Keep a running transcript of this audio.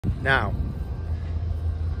Now,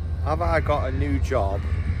 have I got a new job,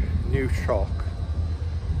 new truck,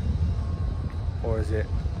 or is it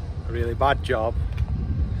a really bad job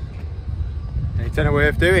and it's in a way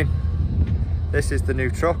of doing? This is the new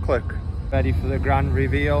truck, look. Ready for the grand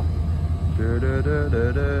reveal. Da, da, da,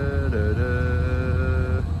 da, da, da,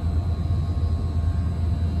 da.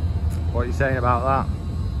 What are you saying about that?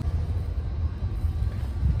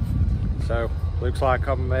 So, looks like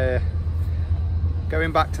I'm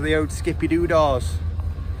going back to the old Skippy Doo doors.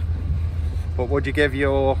 But would you give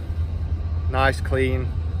your nice clean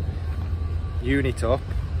unit up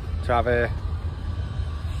to have a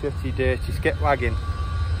shitty dirty skip wagon?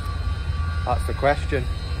 That's the question.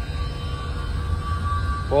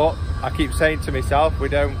 But I keep saying to myself, we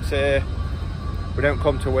don't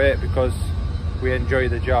come to work because we enjoy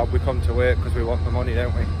the job. We come to work because we want the money,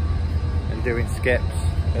 don't we? And doing skips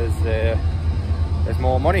there's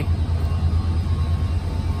more money.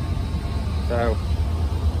 So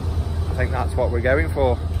I think that's what we're going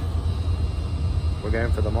for. We're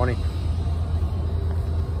going for the money.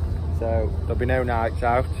 So there'll be no nights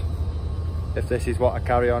out. If this is what I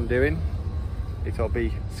carry on doing, it'll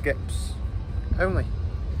be skips only.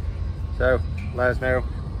 So let us know,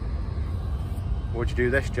 would you do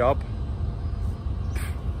this job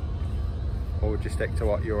or would you stick to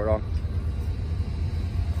what you were on?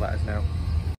 Let us know.